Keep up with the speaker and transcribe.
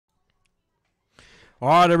All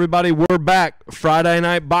right, everybody, we're back. Friday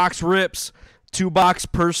night box rips, 2-box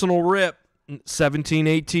personal rip,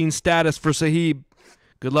 17-18 status for Sahib.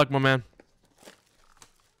 Good luck, my man.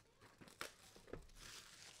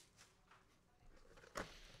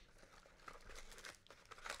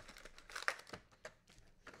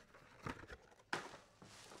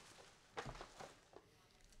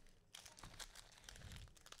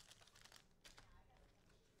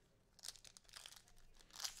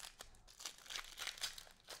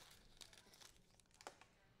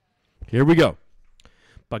 Here we go.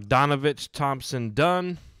 Bogdanovich, Thompson,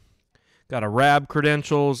 Dunn. Got a Rab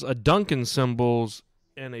credentials, a Duncan symbols,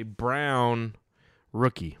 and a Brown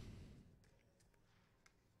rookie.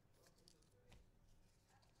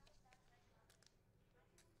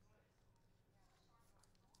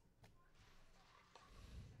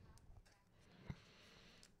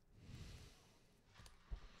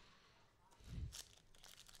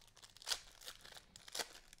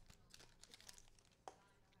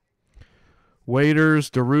 Waiters,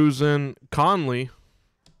 DeRozan, Conley,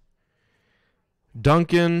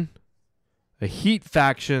 Duncan, a Heat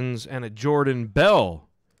Factions, and a Jordan Bell.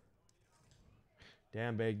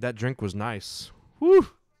 Damn, babe, that drink was nice. Woo!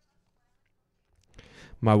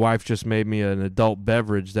 My wife just made me an adult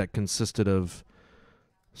beverage that consisted of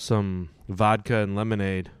some vodka and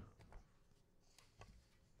lemonade.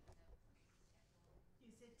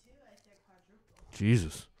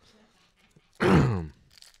 Jesus.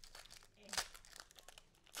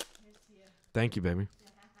 Thank you, baby.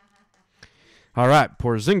 All right,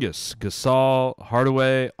 Porzingis, Gasol,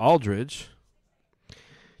 Hardaway, Aldridge.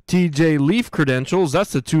 TJ Leaf credentials,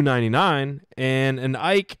 that's the $2.99, and an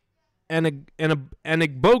Ike and a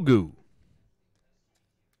Igbogu.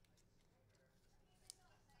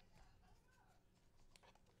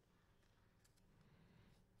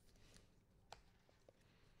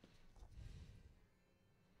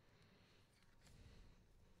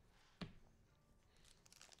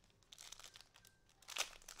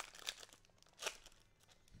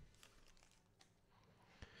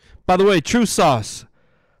 By the way, True Sauce,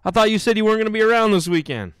 I thought you said you weren't going to be around this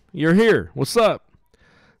weekend. You're here. What's up?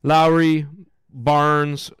 Lowry,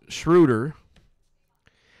 Barnes, Schroeder,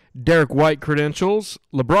 Derek White credentials,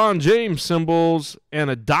 LeBron James symbols, and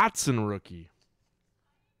a Dotson rookie.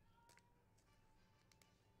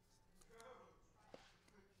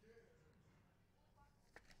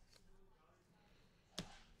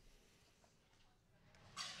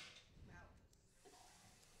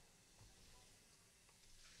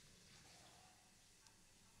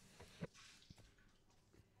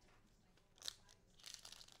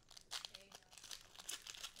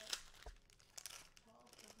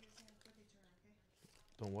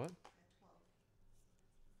 Don't what?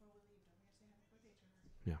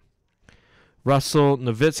 Yeah. Russell,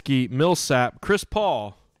 Nowitzki, Millsap, Chris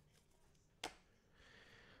Paul,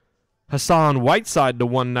 Hassan Whiteside to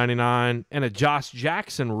 $1.99, and a Josh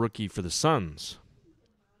Jackson rookie for the Suns.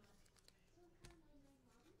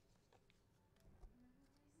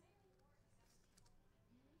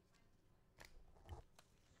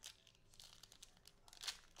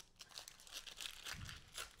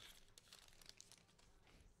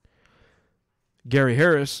 Gary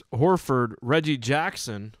Harris, Horford, Reggie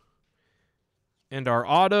Jackson. And our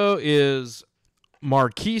auto is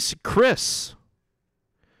Marquise Chris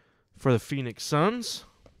for the Phoenix Suns.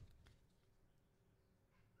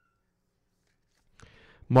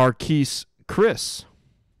 Marquise Chris.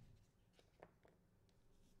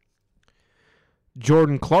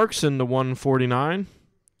 Jordan Clarkson to $149.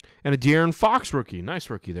 And a De'Aaron Fox rookie. Nice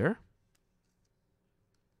rookie there.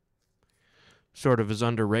 Sort of is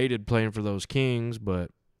underrated playing for those Kings, but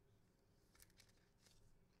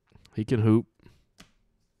he can hoop.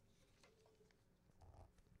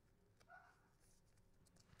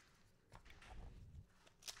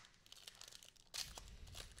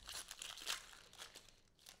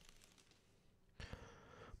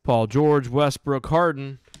 Paul George, Westbrook,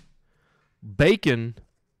 Harden, Bacon,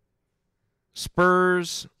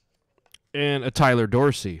 Spurs, and a Tyler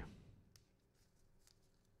Dorsey.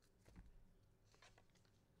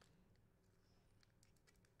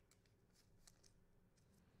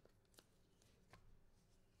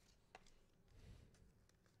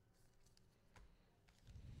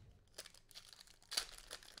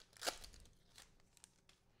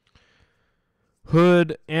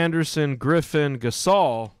 Hood, Anderson, Griffin,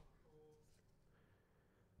 Gasol,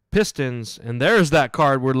 Pistons, and there's that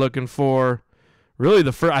card we're looking for. Really,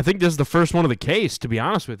 I think this is the first one of the case, to be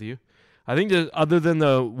honest with you. I think that other than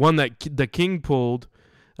the one that the King pulled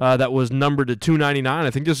that was numbered to $2.99,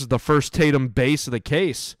 I think this is the first Tatum base of the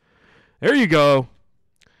case. There you go.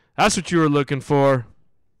 That's what you were looking for.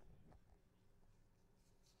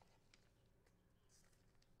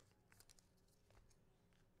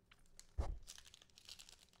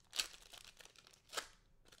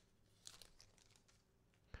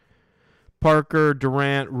 Parker,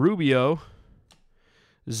 Durant, Rubio,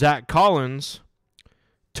 Zach Collins,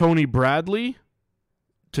 Tony Bradley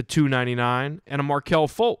to 299, and a Markelle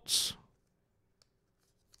Fultz.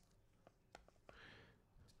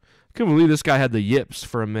 Couldn't believe this guy had the yips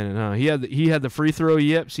for a minute, huh? He had the free throw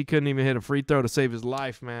yips. He couldn't even hit a free throw to save his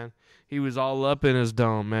life, man. He was all up in his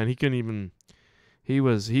dome, man. He couldn't even. He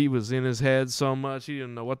was in his head so much he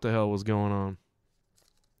didn't know what the hell was going on.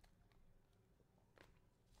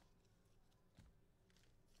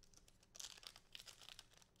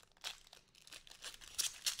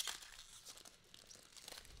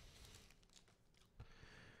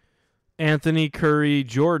 Anthony Curry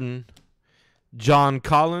Jordan, John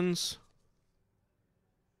Collins,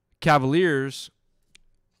 Cavaliers,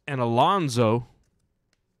 and Lonzo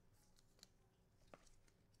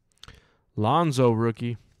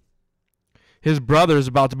rookie. His brother's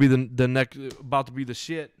about to be the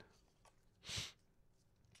shit.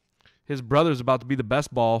 His brother's about to be the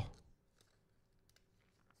best ball.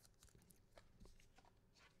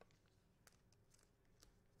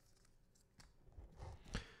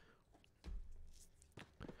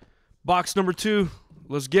 Box number 2.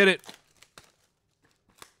 Let's get it.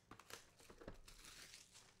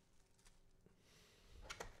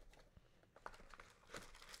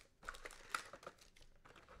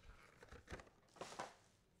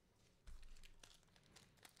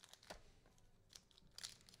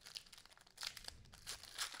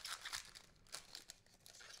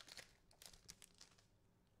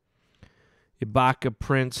 Ibaka,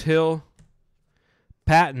 Prince Hill,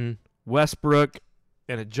 Patton, Westbrook,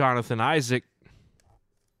 and a Jonathan Isaac.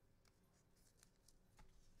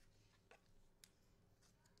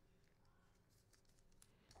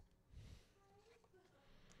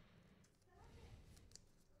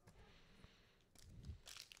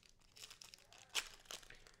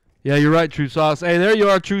 Yeah, you're right, True Sauce. Hey, there you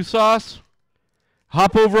are, True Sauce.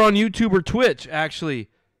 Hop over on YouTube or Twitch, actually.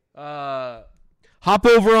 Hop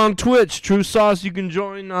over on Twitch. True Sauce, you can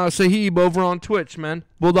join Sahib over on Twitch, man.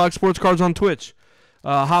 Bulldog Sports Cards on Twitch.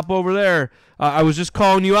 Hop over there. I was just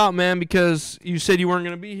calling you out, man, because you said you weren't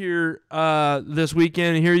going to be here this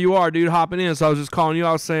weekend, and here you are, dude, hopping in. So I was just calling you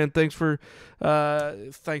out saying thanks for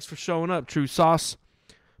showing up, True Sauce.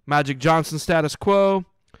 Magic Johnson status quo.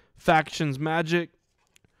 Factions Magic.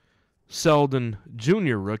 Selden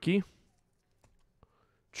Jr. rookie.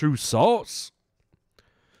 True Sauce.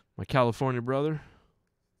 My California brother.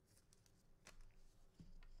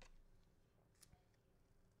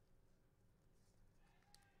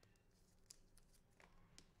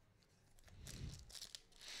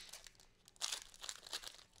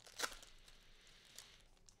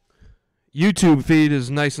 YouTube feed is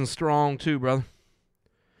nice and strong too, brother.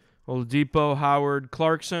 Oladipo, Howard,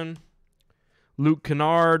 Clarkson, Luke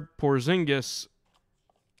Kennard, Porzingis,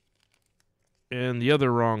 and the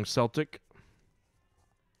other wrong Celtic.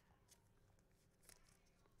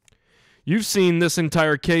 You've seen this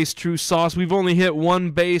entire case, True Sauce. We've only hit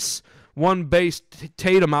one base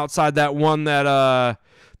Tatum outside that one that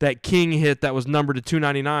King hit that was numbered to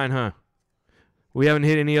 299, huh? We haven't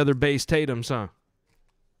hit any other base Tatums, huh?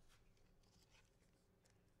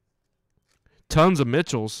 Tons of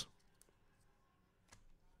Mitchells.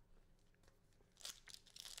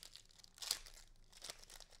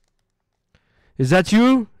 Is that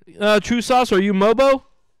you, True Sauce? Or are you Mobo?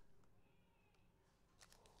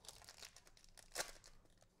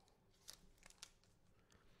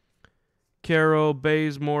 Caro,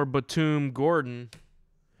 Bazemore, Batum, Gordon.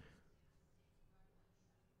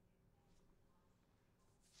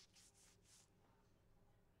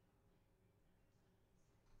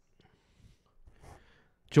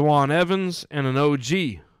 Jawan Evans and an OG.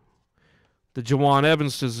 The Jawan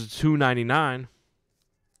Evans is a $2.99.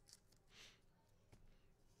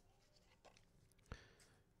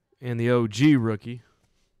 And the OG rookie.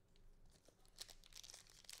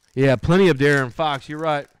 Yeah, plenty of De'Aaron Fox. You're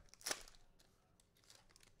right.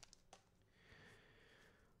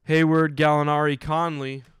 Hayward, Gallinari,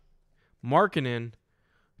 Conley, Markkanen,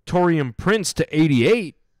 Taurean Prince to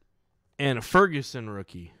 88, and a Ferguson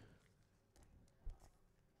rookie.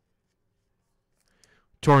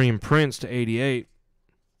 Taurean Prince to 88.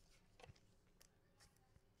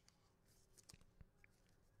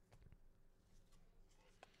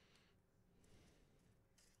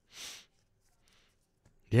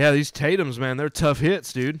 Yeah, these Tatums, man, they're tough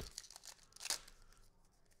hits, dude.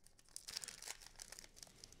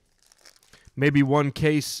 Maybe one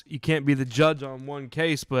case, you can't be the judge on one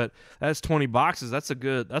case, but that's 20 boxes. That's a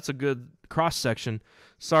good cross section.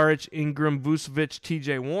 Saric, Ingram, Vucevic,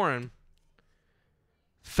 TJ Warren.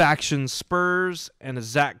 Faction Spurs and a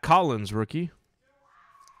Zach Collins rookie.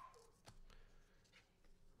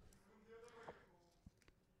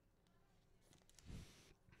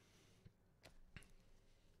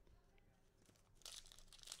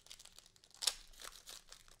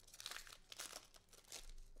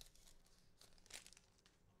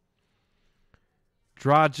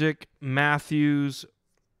 Dragic, Matthews,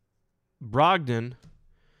 Brogdon.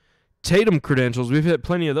 Tatum credentials. We've hit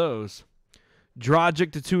plenty of those.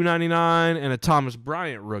 Dragic to 299 and a Thomas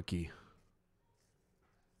Bryant rookie.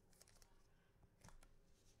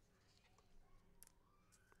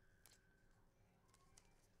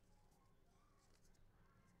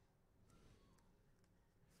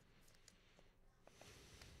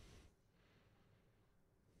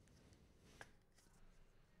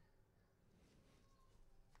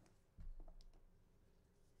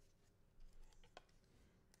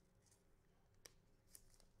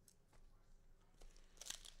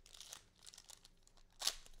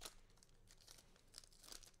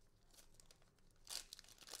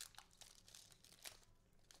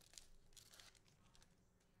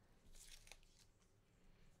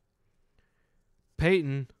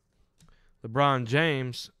 Peyton, LeBron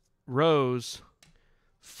James, Rose,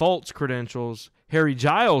 Fultz credentials, Harry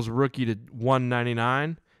Giles rookie to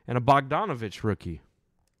 199, and a Bogdanovich rookie.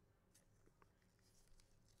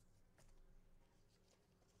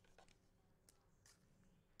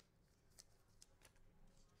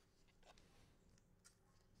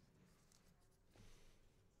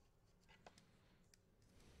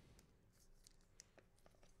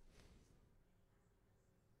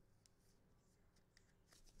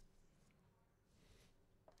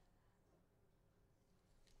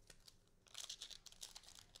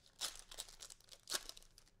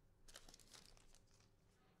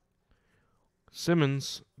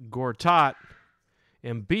 Simmons, Gortat,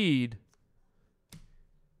 Embiid,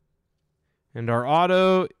 and our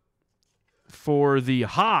auto for the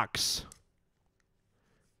Hawks,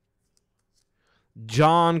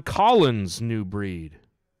 John Collins, new breed.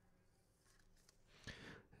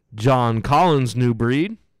 John Collins, new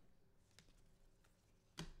breed.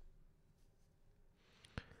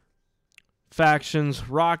 Factions,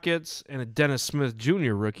 Rockets, and a Dennis Smith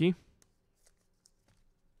Jr. rookie.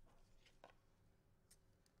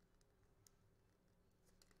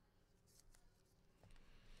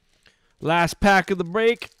 Last pack of the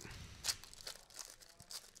break.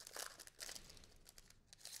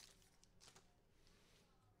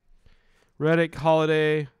 Redick,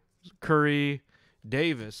 Holiday, Curry,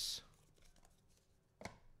 Davis.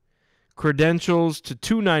 Credentials to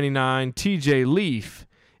 299, TJ Leaf,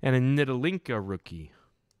 and a Nidalinka rookie.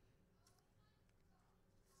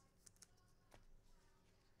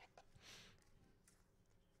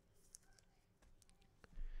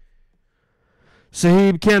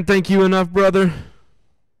 Sahib, can't thank you enough, brother.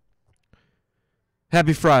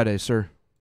 Happy Friday, sir.